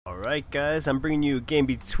Alright guys, I'm bringing you a game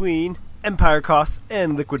between EmpireKas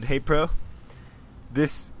and LiquidHayprO.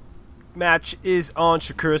 This match is on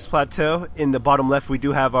Shakura's Plateau. In the bottom left we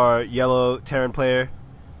do have our yellow Terran player,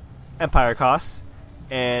 EmpireKas.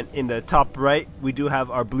 And in the top right we do have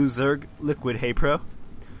our blue Zerg, LiquidHayprO.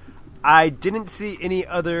 I didn't see any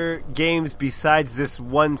other games besides this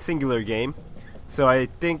one singular game. So I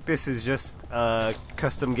think this is just a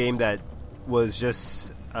custom game that was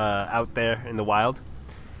just out there in the wild.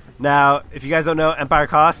 Now, if you guys don't know,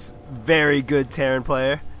 EmpireKas, very good Terran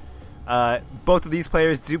player. Both of these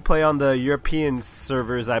players do play on the European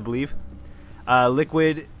servers, I believe.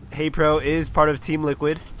 LiquidHayprO is part of Team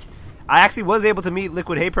Liquid. I actually was able to meet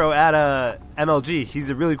LiquidHayprO at MLG.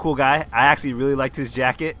 He's a really cool guy. I actually really liked his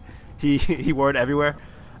jacket. He wore it everywhere.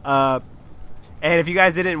 And if you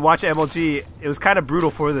guys didn't watch MLG, it was kind of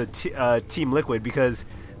brutal for the Team Liquid because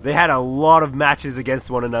they had a lot of matches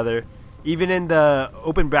against one another. Even in the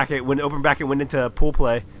open bracket, when open bracket went into pool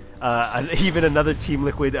play, even another Team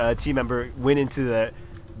Liquid team member went into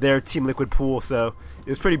their Team Liquid pool. So it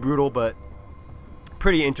was pretty brutal, but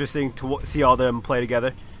pretty interesting to see all of them play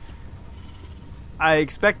together. I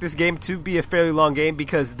expect this game to be a fairly long game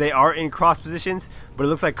because they are in cross positions, but it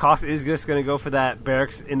looks like Kas is just going to go for that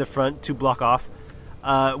barracks in the front to block off.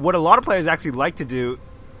 What a lot of players actually like to do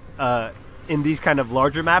in these kind of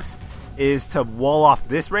larger maps is to wall off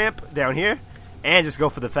this ramp down here and just go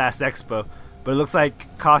for the fast expo. But it looks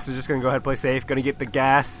like Kas is just going to go ahead and play safe. Going to get the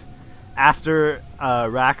gas after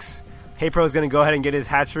racks. HayPro is going to go ahead and get his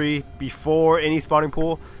hatchery before any spawning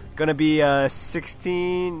pool. Going to be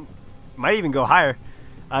 16, might even go higher.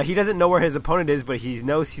 He doesn't know where his opponent is, but he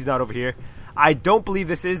knows he's not over here. I don't believe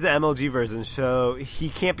this is the MLG version, so he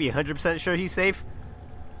can't be 100% sure he's safe.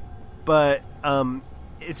 But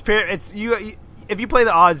if you play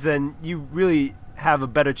the odds, then you really have a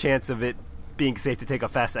better chance of it being safe to take a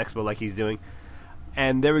fast expo like he's doing.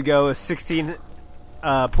 And there we go, a 16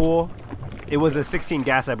 pool. It was a 16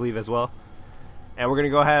 gas, I believe, as well. And we're going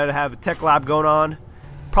to go ahead and have a tech lab going on.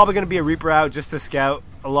 Probably going to be a Reaper out just to scout.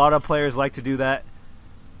 A lot of players like to do that.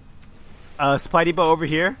 Supply depot over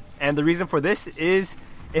here. And the reason for this is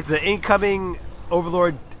if the incoming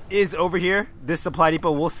Overlord is over here, this supply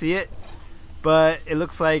depot will see it. But it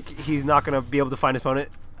looks like he's not going to be able to find his opponent.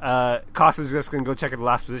 Kas is just going to go check at the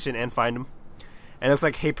last position and find him. And it looks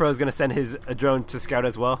like HayPro is going to send a drone to scout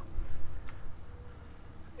as well.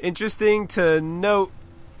 Interesting to note,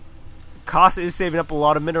 Kas is saving up a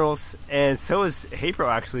lot of minerals, and so is HayPro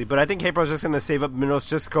actually. But I think HayPro is just going to save up minerals,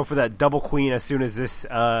 just go for that double queen as soon as this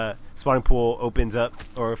spawning pool opens up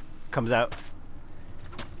or comes out.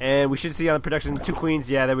 And we should see on the production 2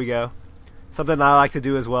 queens. Yeah, there we go. Something I like to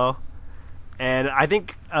do as well. And I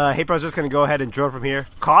think HayPro is just going to go ahead and drone from here.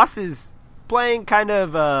 Kas is playing kind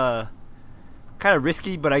of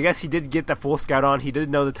risky, but I guess he did get that full scout on. He did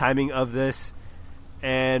know the timing of this.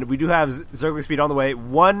 And we do have Zergling speed on the way.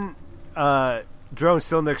 One drone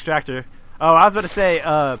still in the extractor. Oh, I was about to say,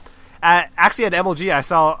 actually at MLG I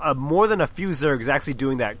saw more than a few Zergs actually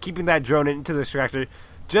doing that. Keeping that drone into the extractor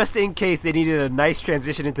just in case they needed a nice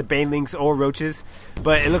transition into banelings or roaches.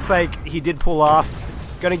 But it looks like he did pull off.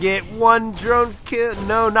 Gonna get one drone kill.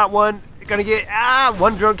 No, not one. Gonna get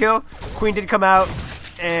one drone kill. Queen did come out,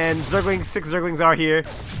 and 6 Zerglings are here.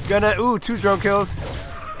 2 drone kills,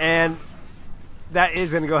 and that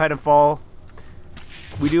is gonna go ahead and fall.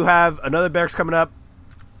 We do have another barracks coming up.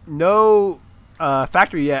 No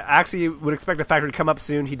factory yet. I actually would expect a factory to come up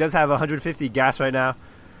soon. He does have 150 gas right now,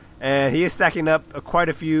 and he is stacking up quite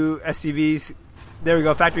a few SCVs. There we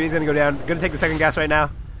go. Factory is gonna go down. Gonna take the second gas right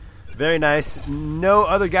now. Very nice. No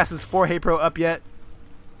other gases for HayPro up yet.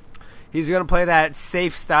 He's going to play that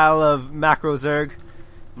safe style of macro Zerg.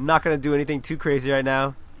 Not going to do anything too crazy right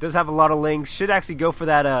now. Does have a lot of lings. Should actually go for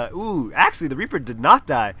that. Actually, the Reaper did not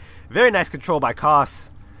die. Very nice control by Kas.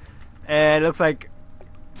 And it looks like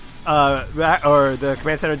the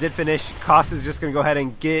command center did finish. Kas is just going to go ahead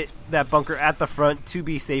and get that bunker at the front to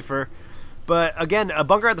be safer. But again, a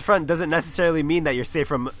bunker at the front doesn't necessarily mean that you're safe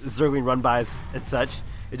from Zergling run-bys and such.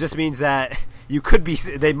 It just means that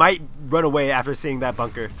they might run away after seeing that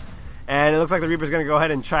bunker. And it looks like the Reaper's going to go ahead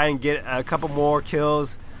and try and get a couple more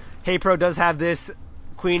kills. HayPro does have this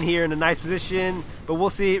queen here in a nice position, but we'll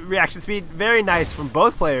see. Reaction speed, very nice from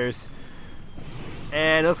both players.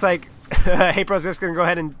 And it looks like HayPro's just going to go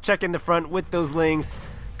ahead and check in the front with those lings.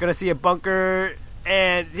 Going to see a bunker,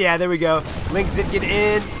 and yeah, there we go. Lings did get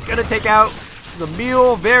in. Going to take out the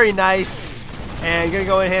mule, very nice. And going to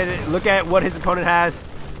go ahead and look at what his opponent has.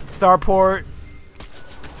 Starport,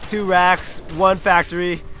 2 racks, 1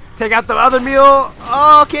 factory. Take out the other mule.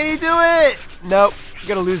 Oh, can he do it? Nope.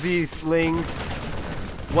 Gonna lose these lings.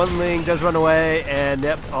 One Ling does run away, and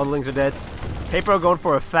yep, all the Lings are dead. HayPro going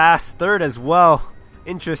for a fast third as well.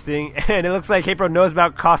 Interesting. And it looks like HayPro knows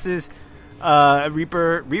about Kas's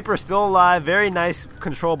Reaper. Reaper still alive. Very nice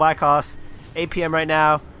control by Kas. APM right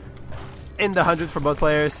now in the hundreds for both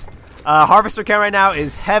players. Harvester count right now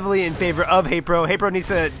is heavily in favor of HayPro. HayPro needs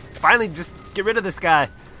to finally just get rid of this guy.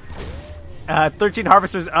 13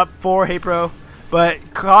 Harvesters up for HayPro.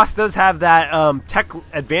 But Kas does have that tech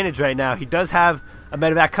advantage right now. He does have a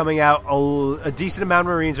medevac coming out. A decent amount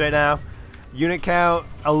of Marines right now. Unit count,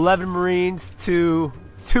 11 Marines to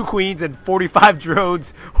 2 Queens and 45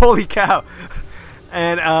 drones. Holy cow.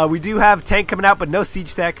 And we do have tank coming out, but no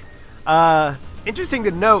siege tech. Interesting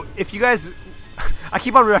to note, if you guys... I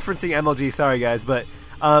keep on referencing MLG, sorry guys, but...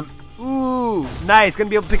 ooh, nice. Gonna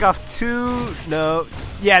be able to pick off 2... No.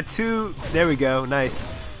 Yeah, 2... There we go. Nice.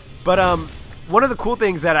 But one of the cool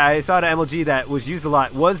things that I saw at MLG that was used a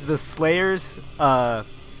lot was the Slayers...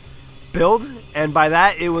 build, and by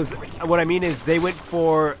that it was, what I mean is they went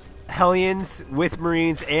for Hellions with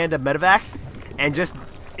Marines and a medevac, and just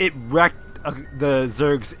it wrecked the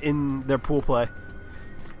Zergs in their pool play.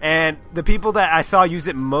 And the people that I saw use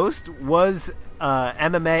it most was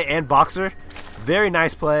MMA and Boxer. Very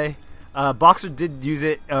nice play. Boxer did use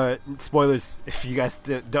it, spoilers if you guys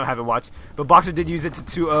haven't watched, but Boxer did use it to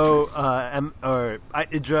 2-0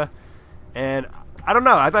 Idra, and I don't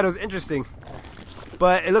know, I thought it was interesting.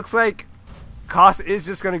 But it looks like Kas is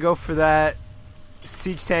just going to go for that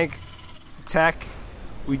siege tank tech.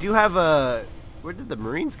 We do have a... Where did the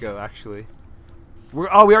Marines go, actually? We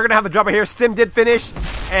are going to have a drop right here. Stim did finish,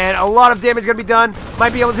 and a lot of damage going to be done.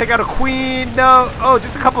 Might be able to take out a Queen. No. Oh,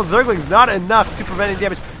 just a couple of Zerglings. Not enough to prevent any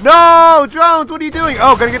damage. No! Drones, what are you doing?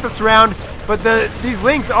 Oh, going to get the surround. But these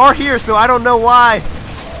Links are here, so I don't know why.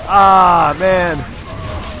 Ah, man.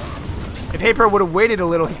 If HayPro would have waited a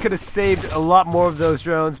little, he could have saved a lot more of those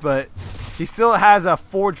drones, but he still has a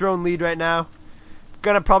 4-drone lead right now.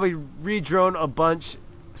 Gonna probably re-drone a bunch.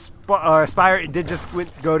 Spire did just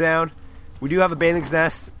go down. We do have a Baneling's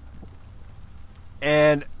Nest.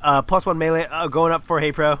 And +1 melee going up for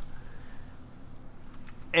HayPro.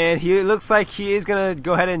 And he looks like he is gonna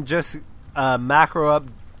go ahead and just macro up,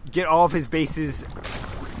 get all of his bases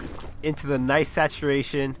into the nice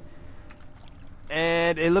saturation.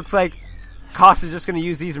 And it looks like Kas is just going to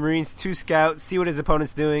use these Marines to scout, see what his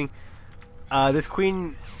opponent's doing. This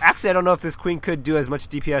Queen... Actually, I don't know if this Queen could do as much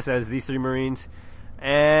DPS as these 3 Marines.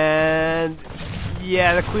 And...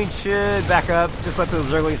 yeah, the Queen should back up. Just let the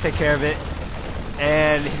Zerglings take care of it.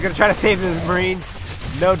 And he's going to try to save the Marines.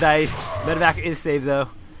 No dice. Medevac is saved, though.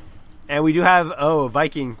 And we do have... oh,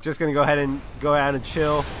 Viking. Just going to go ahead and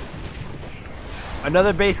chill.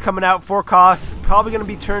 Another base coming out for Kas. Probably going to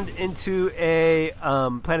be turned into a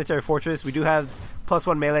planetary fortress. We do have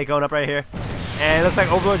 +1 melee going up right here. And it looks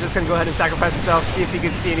like Overlord's just going to go ahead and sacrifice himself, see if he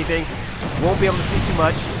can see anything. Won't be able to see too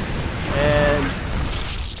much. And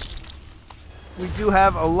we do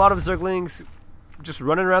have a lot of Zerglings just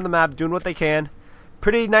running around the map, doing what they can.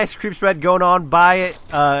 Pretty nice creep spread going on by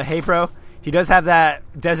HayPro. He does have that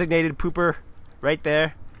designated pooper right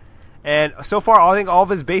there. And so far, I think all of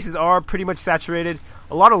his bases are pretty much saturated.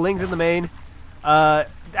 A lot of Lings in the main.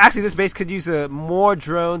 Actually, this base could use more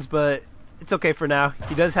drones, but it's okay for now.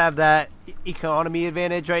 He does have that economy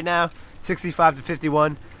advantage right now, 65 to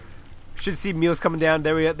 51. Should see mules coming down.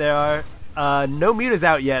 There are. No mutas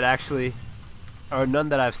out yet, actually, or none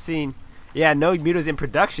that I've seen. Yeah, no mutas in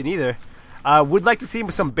production either. Would like to see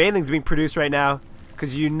some Banelings being produced right now,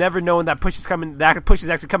 because you never know when that push is coming. That push is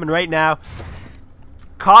actually coming right now.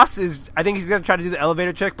 Kas is, I think he's going to try to do the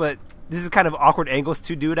elevator trick, but this is kind of awkward angles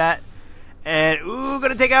to do that. And, ooh,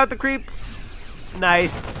 going to take out the creep.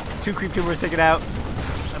 Nice. 2 creep tumors taken out.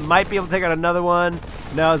 I might be able to take out another one.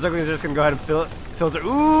 No, Zerglings are just going to go ahead and filter.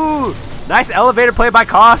 Ooh, nice elevator play by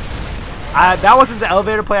Kas. That wasn't the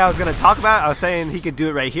elevator play I was going to talk about. I was saying he could do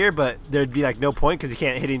it right here, but there'd be like no point because he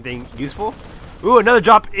can't hit anything useful. Ooh, another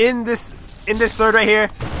drop in this third right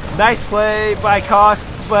here. Nice play by Kas,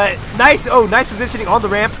 but nice positioning on the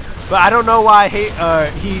ramp. But I don't know why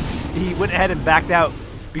he went ahead and backed out,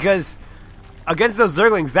 because against those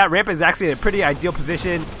Zerglings, that ramp is actually a pretty ideal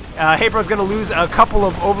position. HayPro's going to lose a couple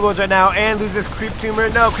of Overlords right now and lose this Creep Tumor.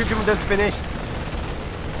 No, Creep Tumor does finish.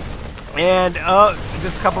 And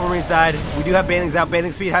just a couple of Marines died. We do have Banelings out.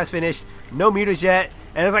 Baneling speed has finished. No mutas yet.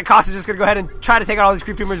 And it looks like Kas is just going to go ahead and try to take out all these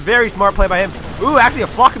Creep Tumors. Very smart play by him. Ooh, actually a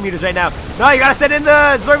flock of mutas right now. No, you got to set in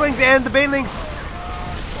the Zerglings and the Banelings.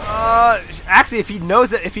 Actually, if he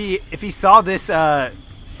knows it, if he saw this,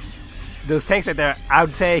 those tanks right there, I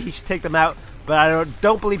would say he should take them out. But I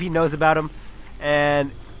don't believe he knows about them.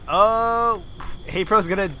 And HayPro's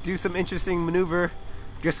going to do some interesting maneuver.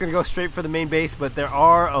 just going to go straight for the main base, but there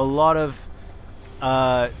are a lot of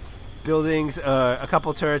buildings, a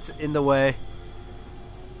couple turrets in the way.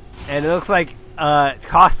 And it looks like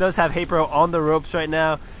Kos does have HayPro on the ropes right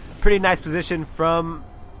now. Pretty nice position from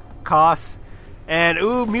Kos. And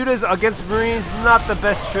ooh, Mutas against Marines, not the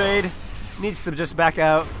best trade. Needs to just back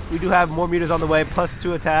out. We do have more Mutas on the way,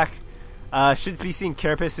 +2 attack. Should be seeing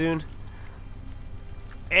Carapace soon.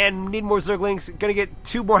 And need more Zerglings. Gonna get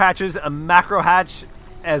 2 more hatches, a macro hatch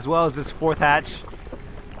as well as this 4th hatch.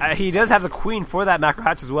 He does have the queen for that macro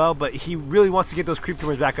hatch as well, but he really wants to get those creep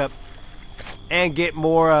tumors back up and get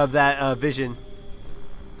more of that vision.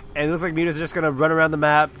 And it looks like Mutas are just gonna run around the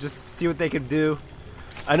map, just see what they can do.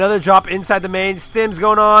 Another drop inside the main. Stims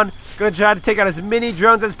going on. Gonna try to take out as many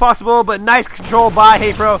drones as possible, but nice control by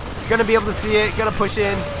HayPro. Gonna be able to see it. Gonna push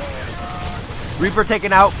in. Reaper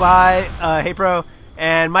taken out by HayPro,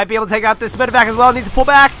 and might be able to take out this medevac as well. Needs to pull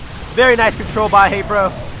back. Very nice control by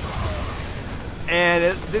HayPro.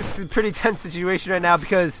 And this is a pretty tense situation right now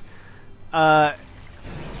because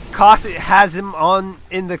Kos has him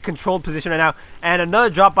in the controlled position right now. And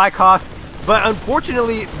another drop by Kos. But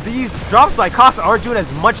unfortunately, these drops by Kos aren't doing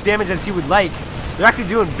as much damage as he would like. They're actually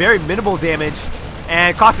doing very minimal damage.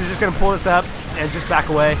 And Kos is just going to pull this up and just back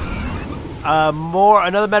away.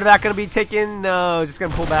 Another medevac going to be taken. No, just going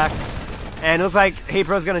to pull back. And it looks like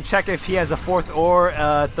HayPro is going to check if he has a 4th or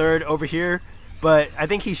 3rd over here. But I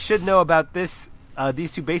think he should know about this,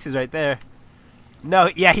 these 2 bases right there. No,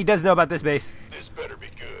 yeah, he does know about this base. This better be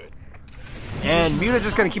good. And Muta's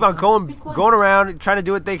just going to keep on going around, trying to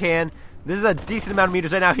do what they can. This is a decent amount of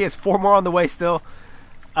Mutas right now. He has 4 more on the way still.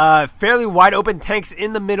 Fairly wide open tanks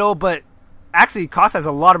in the middle, but actually Kos has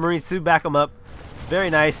a lot of Marines to back him up.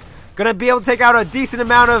 Very nice. Going to be able to take out a decent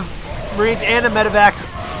amount of Marines and a medevac.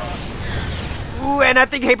 Ooh, and I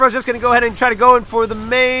think HayPro's just going to go ahead and try to go in for the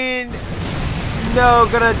main. No,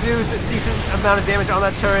 going to do a decent amount of damage on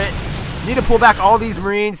that turret. Need to pull back all these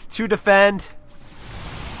Marines to defend.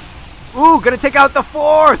 Ooh, going to take out the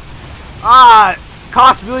 4th.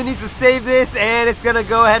 Kos really needs to save this, and it's going to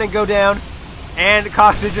go ahead and go down. And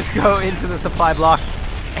Kos did just go into the supply block.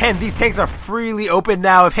 And these tanks are freely open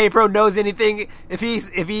now. If HayPro knows anything, if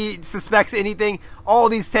he suspects anything, all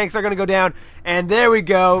these tanks are going to go down. And there we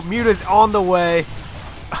go. Muta's on the way.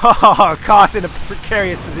 Oh, Kos in a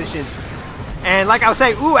precarious position. And like I was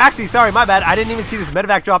saying, ooh, actually, sorry, my bad. I didn't even see this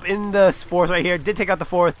medevac drop in the 4th right here. Did take out the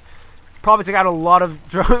 4th. Probably took out a lot of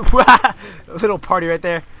drones. Little party right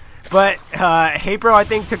there. But HayPro, I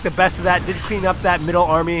think, took the best of that. Did clean up that middle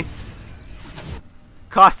army.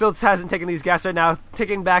 Kos still hasn't taken these gas right now.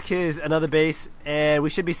 Taking back his another base. And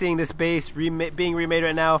we should be seeing this base being remade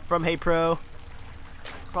right now from HayPro.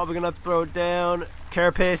 Probably going to throw down.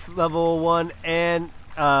 Carapace, level 1. And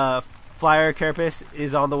Flyer Carapace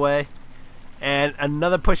is on the way. And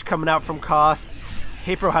another push coming out from Kos.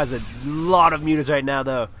 HayPro has a lot of Mutas right now,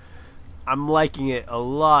 though. I'm liking it a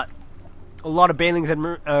lot. A lot of Banelings and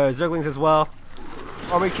Zerglings as well.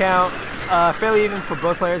 Army count, fairly even for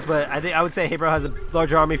both players, but I would say HayPro has a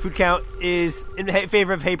larger army. Food count is in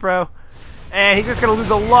favor of HayPro. And he's just going to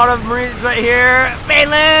lose a lot of Marines right here.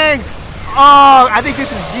 Banelings! Oh, I think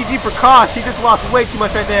this is GG for Kos. He just lost way too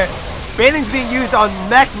much right there. Banelings being used on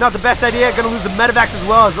mech, not the best idea. Going to lose the medevacs as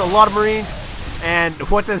well as a lot of Marines. And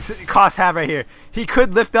what does Kos have right here? He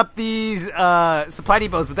could lift up these supply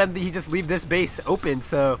depots, but then he just leave this base open,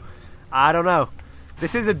 so I don't know.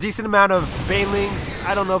 This is a decent amount of Banelings.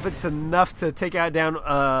 I don't know if it's enough to take out down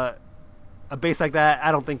a base like that.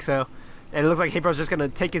 I don't think so. And it looks like HayPro's just going to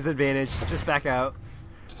take his advantage, just back out.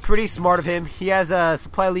 Pretty smart of him. He has a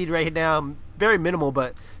supply lead right now. Very minimal,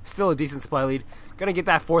 but still a decent supply lead. Going to get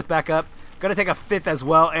that 4th back up. Going to take a 5th as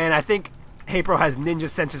well, and I think HayPro has ninja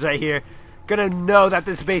senses right here. Gonna know that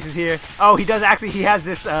this base is here. Oh, he does actually. He has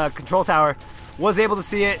this control tower. Was able to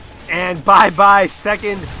see it. And bye-bye.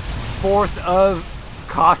 2nd, 4th of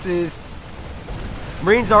Kos's.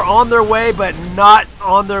 Marines are on their way, but not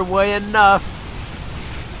on their way enough.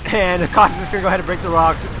 And Kos is just gonna go ahead and break the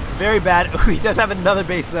rocks. Very bad. He does have another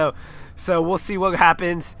base, though. So we'll see what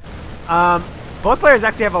happens. Both players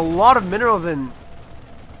actually have a lot of minerals in.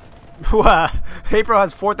 HayPro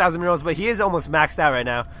has 4,000 minerals, but he is almost maxed out right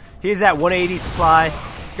now. He's at 180 supply.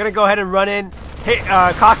 Gonna go ahead and run in.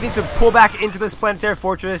 Kos needs to pull back into this planetary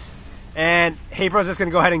fortress. And HayPro's just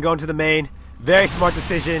gonna go ahead and go into the main. Very smart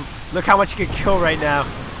decision. Look how much he can kill right now.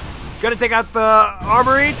 Gonna take out the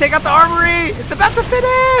armory. Take out the armory! It's about to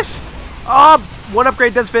finish! Oh, one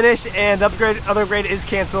upgrade does finish, and the other upgrade is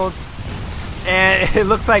canceled. And it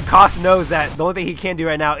looks like Kos knows that the only thing he can do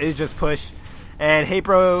right now is just push. And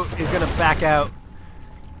HayPro is gonna back out.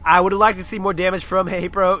 I would like to see more damage from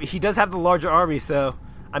HayPro. He does have the larger army, so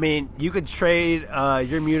I mean, you could trade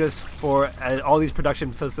your mutas for all these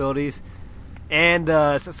production facilities and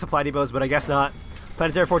supply depots, but I guess not.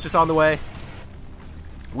 Planetary Fortress on the way.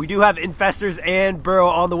 We do have Infestors and Burrow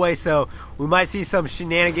on the way, so we might see some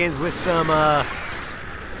shenanigans with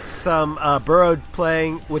some Burrow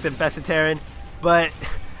playing with Infested Terran. But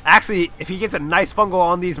actually, if he gets a nice fungal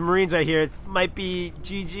on these Marines right here, it might be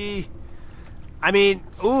GG. I mean,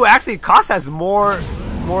 ooh, actually, Kos has more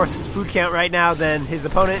food count right now than his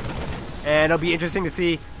opponent, and it'll be interesting to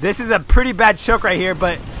see. This is a pretty bad choke right here,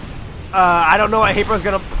 but I don't know what HayPro's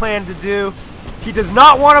gonna plan to do. He does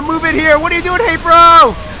not want to move it here. What are you doing,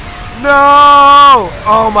 HayPro? No!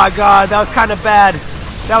 Oh my god, that was kind of bad.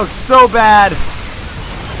 That was so bad.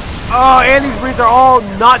 Oh, and these Marines are all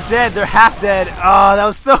not dead. They're half dead. Oh, that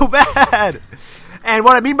was so bad. And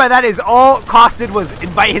what I mean by that is all Kos did was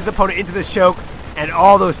invite his opponent into this choke, and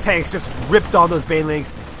all those tanks just ripped on those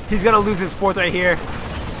Banelings. He's going to lose his 4th right here.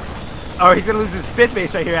 Or he's going to lose his 5th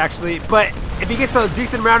base right here, actually. But if he gets a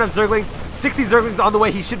decent round of Zerglings, 60 Zerglings on the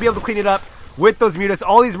way, he should be able to clean it up with those mutas.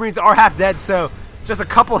 All these Marines are half dead, so just a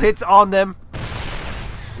couple hits on them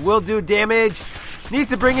will do damage. Needs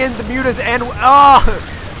to bring in the mutas, and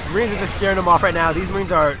Marines are just scaring them off right now. These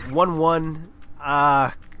Marines are 1-1.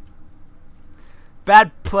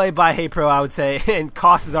 Bad play by HayPro, I would say, and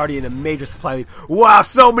Kos is already in a major supply lead. Wow,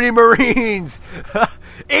 so many Marines!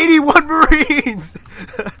 81 Marines!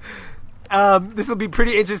 This will be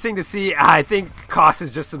pretty interesting to see. I think Kos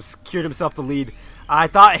has just secured himself the lead. I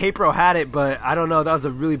thought HayPro had it, but I don't know. That was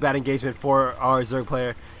a really bad engagement for our Zerg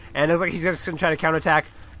player. And it looks like he's just going to try to counterattack.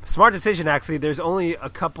 Smart decision, actually. There's only a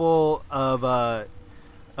couple of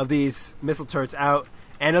these missile turrets out.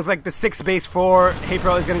 And it looks like the 6th base for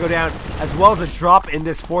HayPro is going to go down, as well as a drop in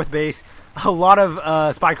this 4th base. A lot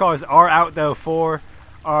of spy crawlers are out, though, for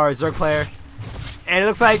our Zerg player. And it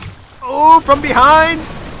looks like, oh, from behind.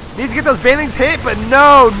 Needs to get those Banelings hit, but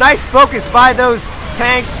no. Nice focus by those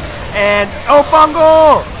tanks. And, oh,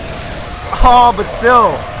 fungal! Oh, but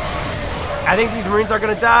still. I think these Marines are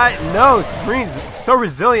going to die. No, Marines are so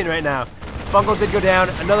resilient right now. Fungal did go down.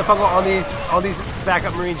 Another fungal on these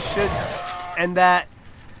backup Marines should end that.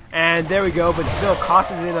 And there we go. But still, Kos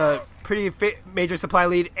is in a pretty major supply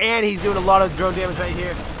lead. And he's doing a lot of drone damage right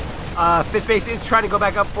here. 5th base is trying to go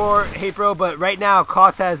back up for HayPro. But right now,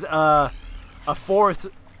 Kos has a 4th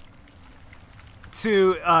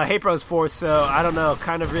to HayPro's 4th, so I don't know,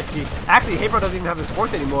 kind of risky. Actually, HayPro doesn't even have his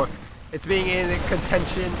 4th anymore. It's being in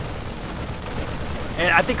contention.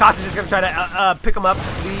 And I think Kos is just going to try to pick him up,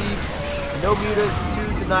 leave. No mutas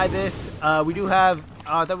to deny this. We do have,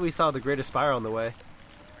 I thought we saw the Greater Spire on the way.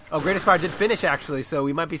 Oh, Greater Spire did finish, actually, so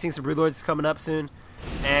we might be seeing some Broodlords coming up soon.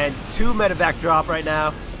 And 2 medevac drop right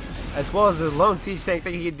now, as well as the lone siege tank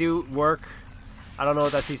that he could do work. I don't know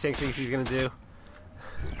what that siege tank thinks he's going to do.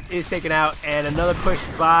 Is taken out, and another push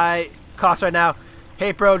by Kos right now.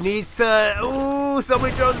 HayPro needs to, ooh, so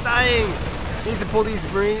many drones dying. Needs to pull these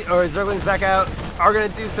Marine or Zerglings back out. Are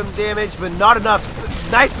going to do some damage, but not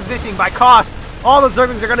enough. Nice positioning by Kos. All the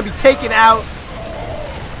Zerglings are going to be taken out,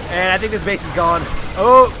 and I think this base is gone.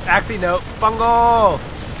 Oh, actually no, fungal,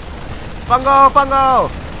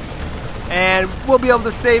 and we'll be able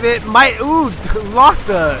to save it. Lost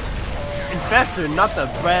the Infestor, not the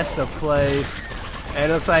best of plays. And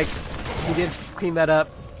it looks like he did clean that up,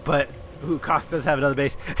 but Kos does have another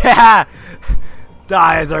base. Die,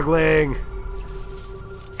 Zergling!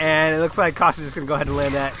 And it looks like Kos is just going to go ahead and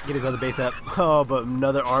land that, get his other base up. Oh, but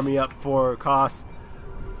another army up for Kos.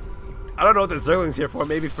 I don't know what the Zergling's here for,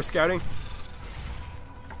 maybe for scouting.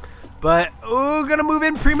 But, ooh, going to move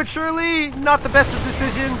in prematurely. Not the best of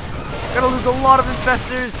decisions. Going to lose a lot of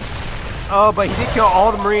Infestors. Oh, but he did kill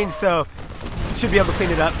all the Marines, so should be able to clean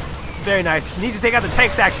it up. Very nice. Needs to take out the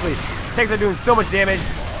tanks, actually. Tanks are doing so much damage.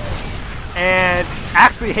 And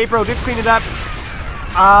actually, HayPro did clean it up.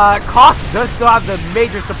 Kos does still have the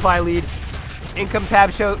major supply lead. Income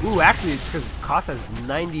tab show. Ooh, actually, it's because Kos has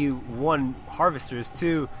 91 harvesters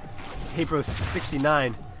to HayPro's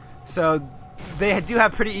 69. So they do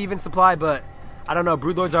have pretty even supply, but I don't know.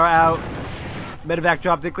 Broodlords are out. Medevac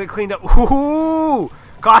drop did cleaned up. Ooh!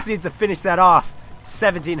 Kos needs to finish that off.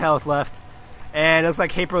 17 health left. And it looks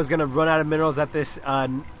like HayPro is going to run out of minerals at this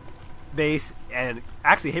base. And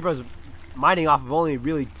actually, HayPro is mining off of only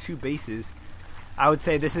really 2 bases. I would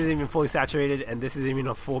say this isn't even fully saturated, and this isn't even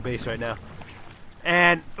a full base right now.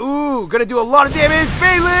 And, ooh, going to do a lot of damage.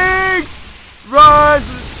 Banelings! Run!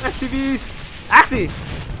 SCVs. Actually,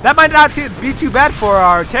 that might not be too bad for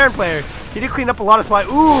our Terran player. He did clean up a lot of supply.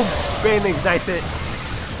 Ooh, Banelings, nice hit.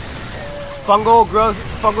 Fungal growth.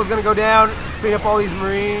 Fungal's going to go down. Clean up all these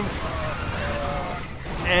Marines.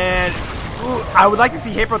 And Ooh, I would like to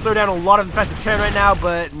see HayPro throw down a lot of Infested Terran right now,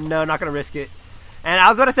 but no, not going to risk it. And I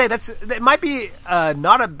was going to say, it might be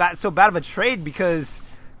not so bad of a trade because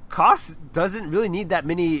Kos doesn't really need that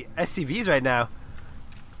many SCVs right now.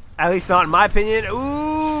 At least not in my opinion.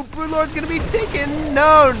 Ooh, Broodlord's going to be taken.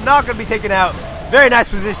 No, not going to be taken out. Very nice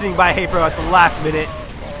positioning by HayPro at the last minute.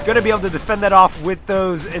 Going to be able to defend that off with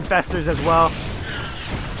those Infestors as well.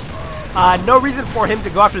 No reason for him to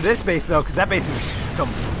go after this base though, because that base is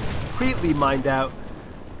completely mined out.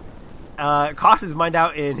 Kos is mined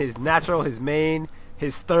out in his natural, his main,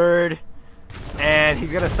 his third, and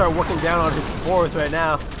he's going to start working down on his fourth right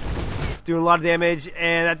now. Doing a lot of damage,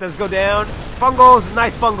 and that does go down. Fungals,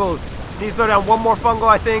 nice Fungals. Needs to throw down one more Fungal,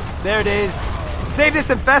 I think. There it is. Save this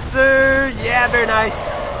Infestor. Yeah, very nice.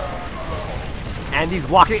 And these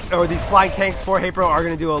flying tanks for HayPro are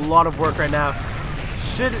going to do a lot of work right now.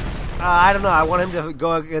 I don't know. I want him to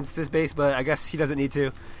go against this base, but I guess he doesn't need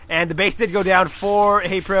to. And the base did go down for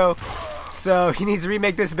HayPro, so he needs to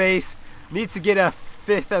remake this base. Needs to get a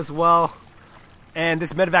 5th as well. And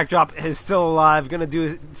this medevac drop is still alive. Gonna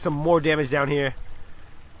do some more damage down here.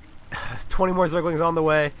 20 more Zerglings on the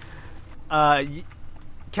way.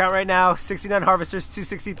 Count right now, 69 Harvesters,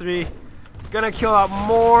 263. Gonna kill out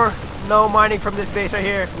more. No mining from this base right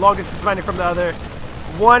here. Long distance mining from the other.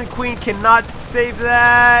 One Queen cannot save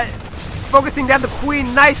that. Focusing down the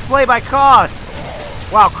Queen. Nice play by Kos.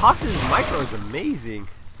 Wow, Kos's micro is amazing.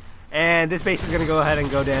 And this base is gonna go ahead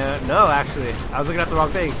and go down. No, actually, I was looking at the wrong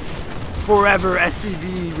thing. Forever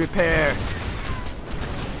SCV repair.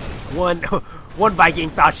 One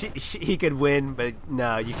Viking thought he could win, but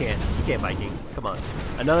no, you can't. You can't Viking. Come on.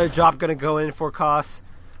 Another drop gonna go in for Kos.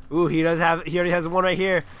 Ooh, he already has one right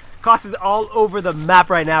here. Kos is all over the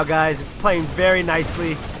map right now, guys. Playing very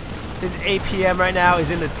nicely. His APM right now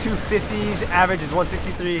is in the 250s. Average is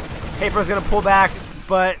 163. HayPro's gonna pull back,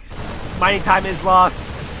 but mining time is lost.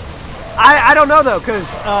 I don't know though, because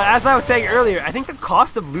as I was saying earlier, I think the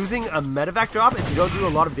cost of losing a medevac drop if you don't do a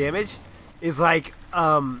lot of damage is like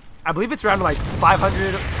I believe it's around like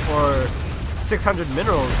 500 or 600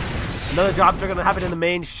 minerals. Another drops are going to happen in the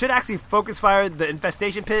main. Should actually focus fire the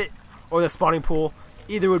infestation pit or the spawning pool.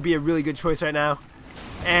 Either would be a really good choice right now.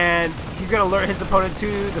 And he's going to alert his opponent to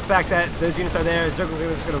the fact that those units are there. Zerglings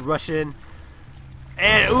are just going to rush in.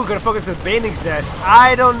 And ooh, going to focus the Baneling's Nest.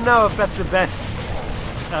 I don't know if that's the best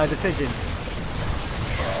decision.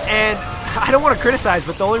 And I don't want to criticize,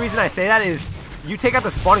 but the only reason I say that is you take out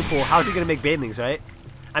the spawning pool, how is he going to make Banelings, right?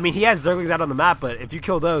 I mean, he has Zerglings out on the map, but if you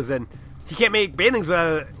kill those, then he can't make Banelings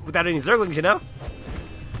without any Zerglings, you know?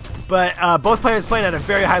 But both players playing at a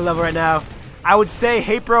very high level right now. I would say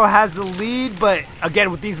HayPro has the lead, but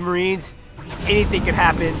again, with these Marines, anything can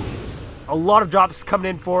happen. A lot of drops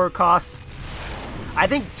coming in for Kos. I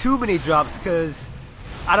think too many drops, because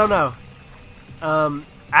I don't know.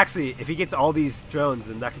 Actually, if he gets all these drones,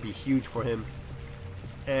 then that could be huge for him.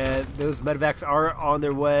 And those medevacs are on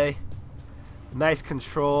their way. Nice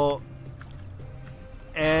control.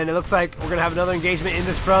 And it looks like we're going to have another engagement in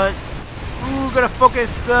this front. Ooh, going to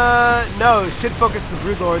focus the... No, should focus the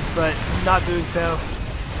Broodlords, but not doing so.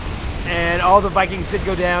 And all the Vikings did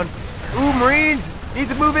go down. Ooh, Marines need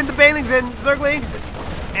to move into Banelings and Zerglings.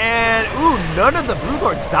 And, ooh, none of the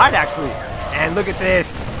Broodlords died, actually. And look at this.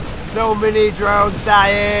 So many drones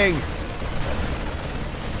dying.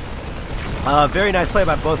 Very nice play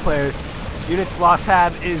by both players. Units lost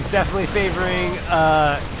tab is definitely favoring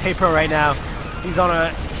HayPro right now. He's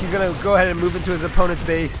gonna go ahead and move into his opponent's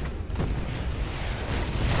base.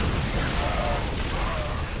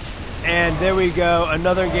 And there we go,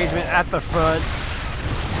 another engagement at the front.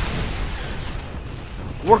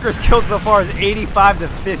 Workers killed so far is 85 to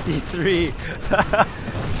 53.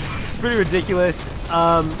 It's pretty ridiculous.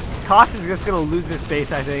 Kos is just gonna lose this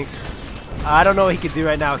base, I think. I don't know what he could do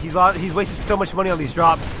right now. He's wasted so much money on these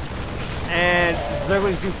drops. And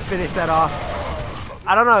Zerglings do finish that off.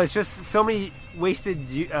 I don't know, it's just so many wasted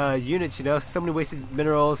units, you know, so many wasted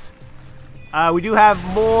minerals. We do have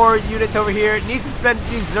more units over here. It needs to spend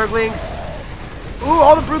these Zerglings. Ooh,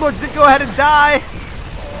 all the Broodlords did go ahead and die.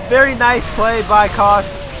 Very nice play by Kos.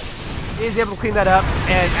 He is able to clean that up.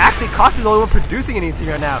 And actually, Kos is the only one producing anything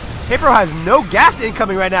right now. HayPro has no gas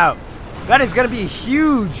incoming right now. That is going to be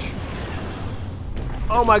huge.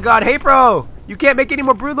 Oh my god, HayPro! You can't make any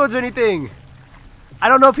more Broodlords or anything. I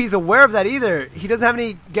don't know if he's aware of that either. He doesn't have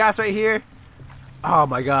any gas right here. Oh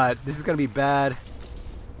my god, this is going to be bad.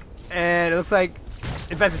 And it looks like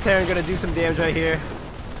Infested Terran going to do some damage right here.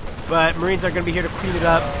 But Marines are going to be here to clean it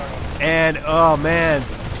up. And oh man,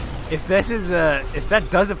 if that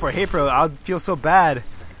does it for HayPro, I would feel so bad.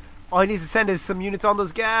 All he needs to send is some units on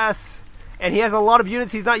those gas. And he has a lot of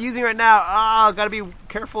units he's not using right now. Ah, gotta be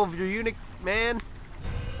careful of your unit, man.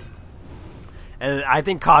 And I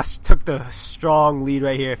think Kas took the strong lead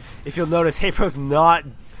right here. If you'll notice, HayPro's not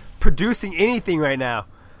producing anything right now.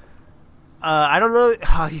 I don't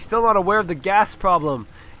know. He's still not aware of the gas problem.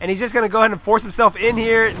 And he's just going to go ahead and force himself in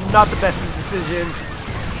here. Not the best of decisions.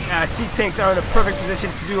 Siege tanks are in a perfect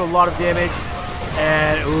position to do a lot of damage.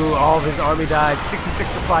 And, ooh, all of his army died. 66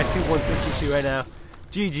 supply to 162 right now.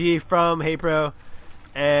 GG from HayPro.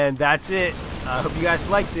 And that's it. I hope you guys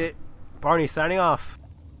liked it. Barney signing off.